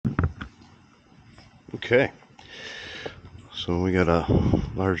Okay, so we got a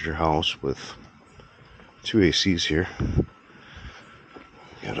larger house with two ACs here.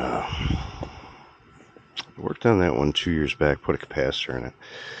 Worked on that one 2 years back, put a capacitor in it.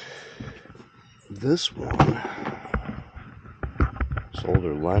 This one, this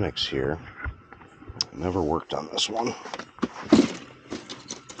older Lennox here, never worked on this one.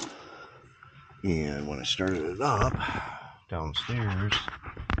 And when I started it up downstairs,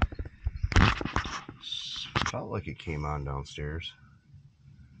 felt like it came on downstairs,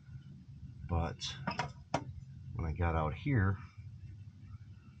 but when I got out here,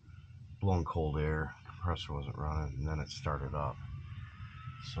 blowing cold air, compressor wasn't running, and then it started up.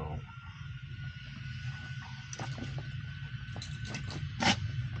 So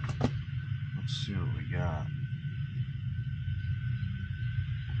let's see what we got.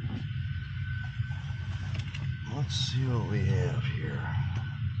 Let's see what we have here.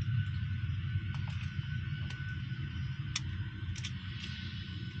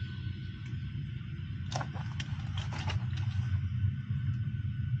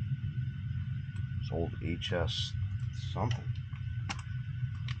 It's old HS something.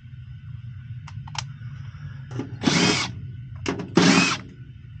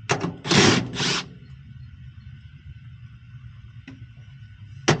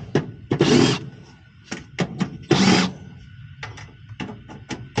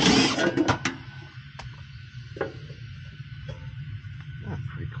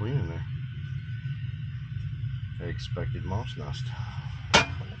 Pretty clean in there. I expected mouse nest.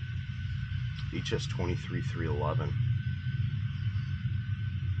 HS23 311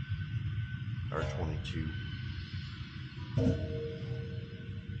 R22.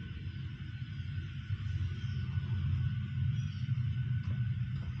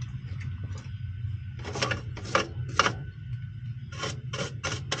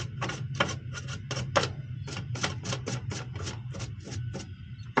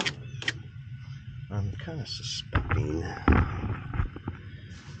 I'm kind of suspecting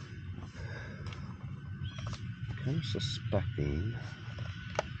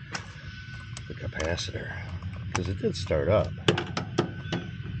the capacitor, because it did start up.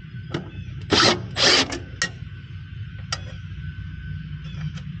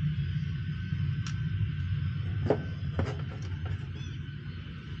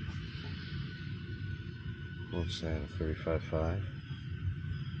 What's that, a 35.5?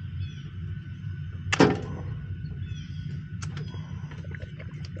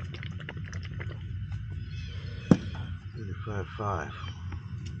 .5.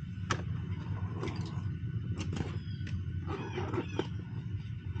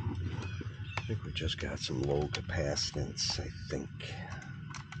 I think we just got some low capacitance, I think.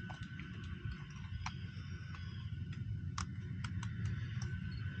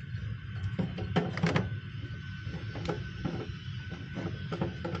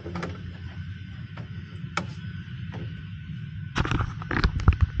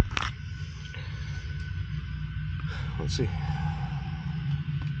 Let's see.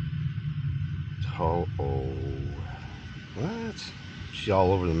 Oh, what? She's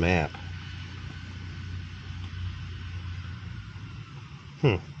all over the map.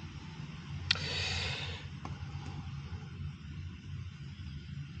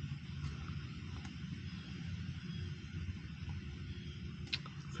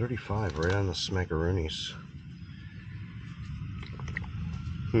 35, right on the smackaroonies.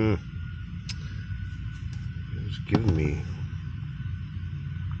 It was giving me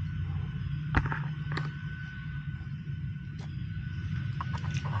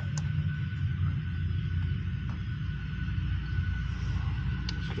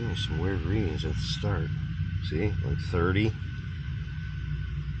some weird readings at the start. See, like 30.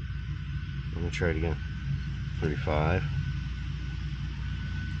 Let me try it again. 35.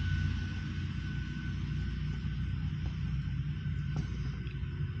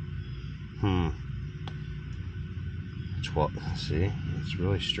 See, it's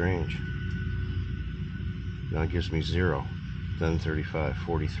really strange. Now it gives me 0, then 35,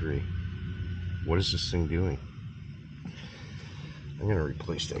 43. What is this thing doing? I'm gonna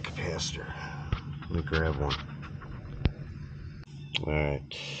replace that capacitor. Let me grab one.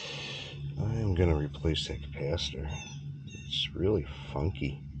 Alright, I am gonna replace that capacitor. It's really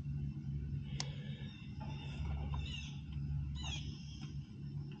funky.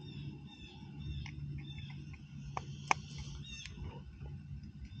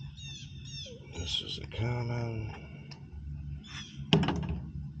 This is a common.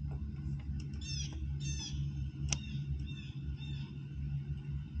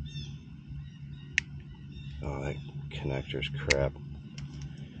 Oh, that connector's crap.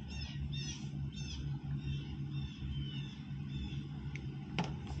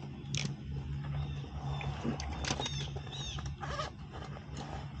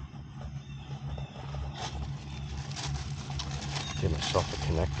 Just off the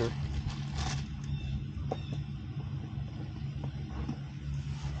connector.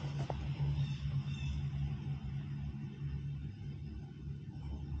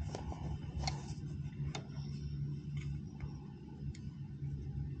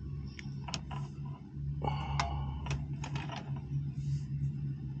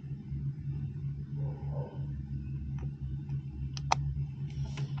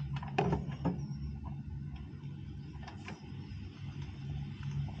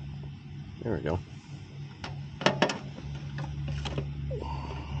 There we go.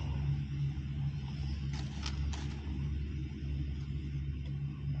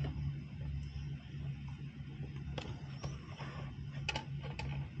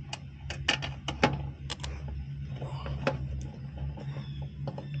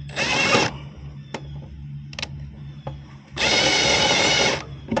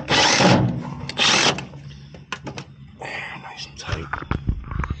 Nice and tight.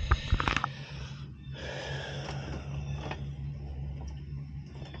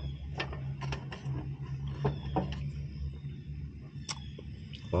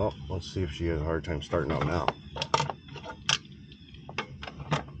 Well, let's see if she has a hard time starting up now.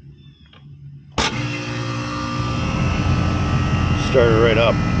 Started right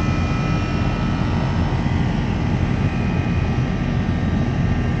up.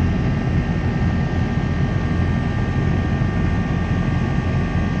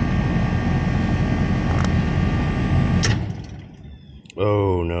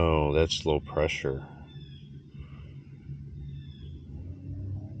 Oh no, that's low pressure.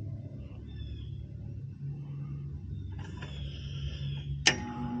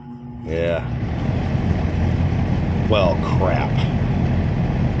 Yeah. Well, crap.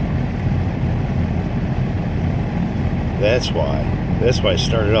 That's why. That's why I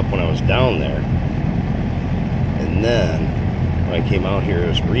started up when I was down there. And then when I came out here, it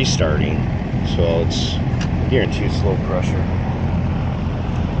was restarting. So it's guaranteed low pressure.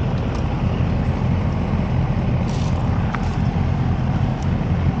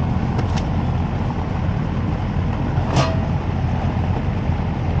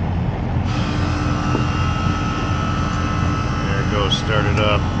 Start it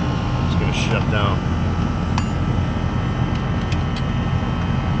up. It's going to shut down.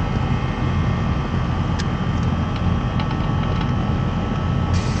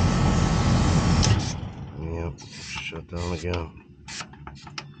 Yep, shut down again.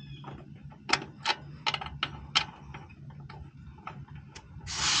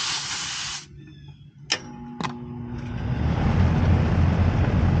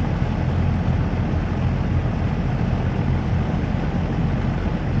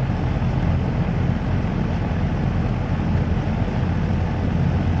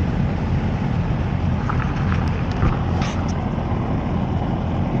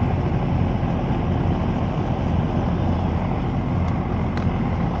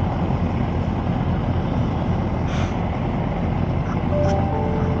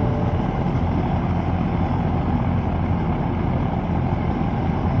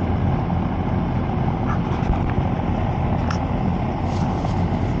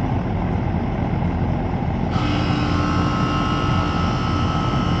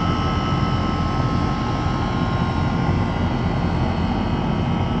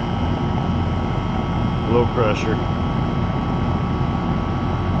 Low pressure.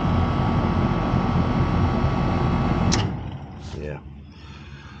 Yeah.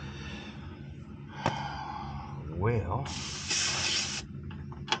 Well,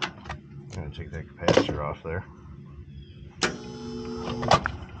 I'm going to take that capacitor off there.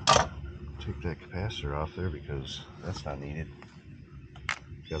 Take that capacitor off there because that's not needed.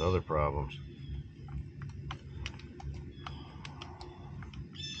 Got other problems.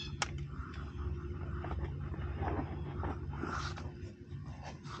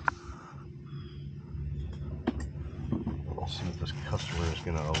 Let's see what this customer is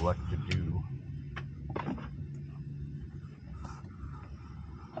going to elect to do.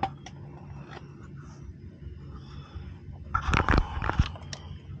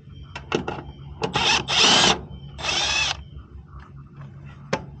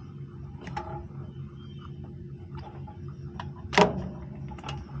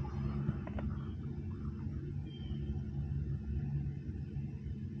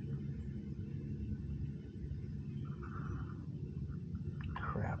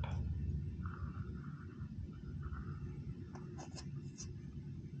 Crap.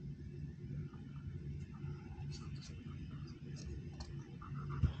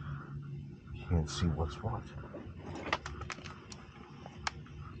 Can't see what's what.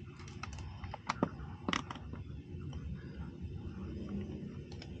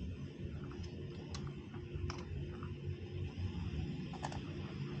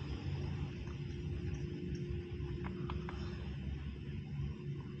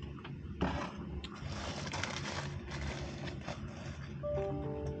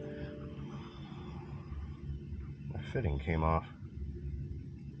 fitting came off.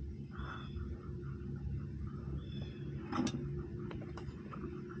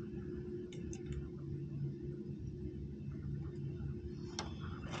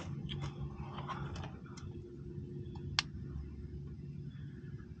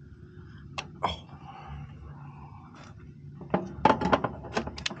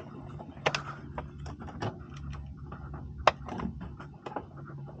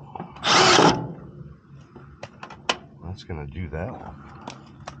 That's gonna do that one.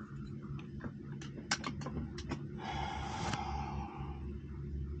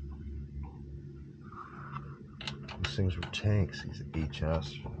 These things were tanks, these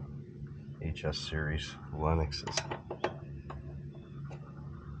HS series Lennoxes.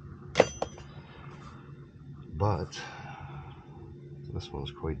 But this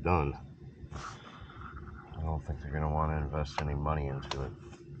one's quite done. I don't think they're gonna want to invest any money into it,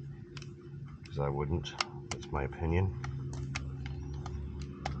 because I wouldn't. That's my opinion.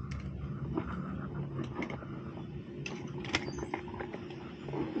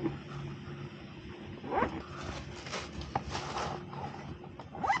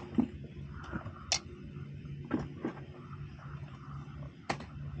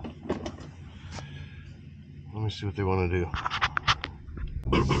 Let me see what they want to do.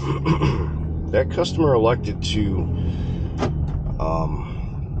 That customer elected to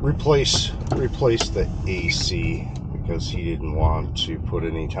replace the AC because he didn't want to put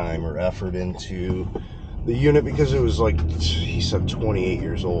any time or effort into the unit, because it was, like he said, 28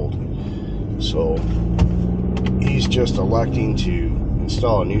 years old. So he's just electing to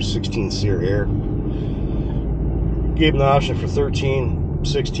install a new 16 SEER air. Gave him the option for 13,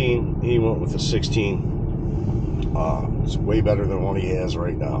 16. He went with the 16. It's way better than what he has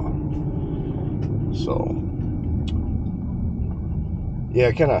right now. So yeah,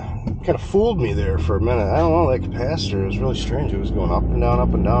 it kind of fooled me there for a minute. I don't know, that capacitor is really strange. It was going up and down,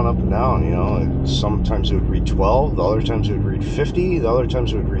 up and down, up and down. You know, sometimes it would read 12, the other times it would read 50, the other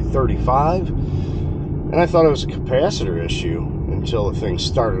times it would read 35. And I thought it was a capacitor issue until the thing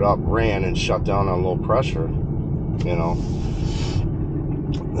started up, ran, and shut down on low pressure. You know,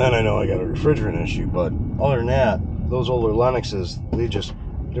 then I know I got a refrigerant issue. But other than that, those older Lennoxes,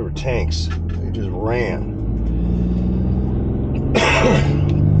 they were tanks. They just ran.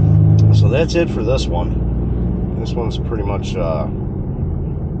 So that's it for this one. This one's pretty much, you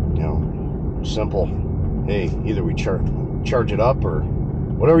know, simple. Hey, either we charge it up or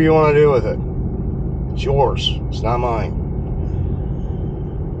whatever you want to do with it. It's yours. It's not mine.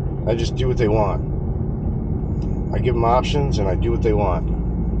 I just do what they want. I give them options and I do what they want.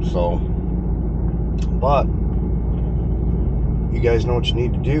 So, but you guys know what you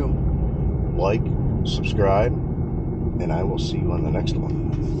need to do. Like, subscribe, and I will see you on the next one.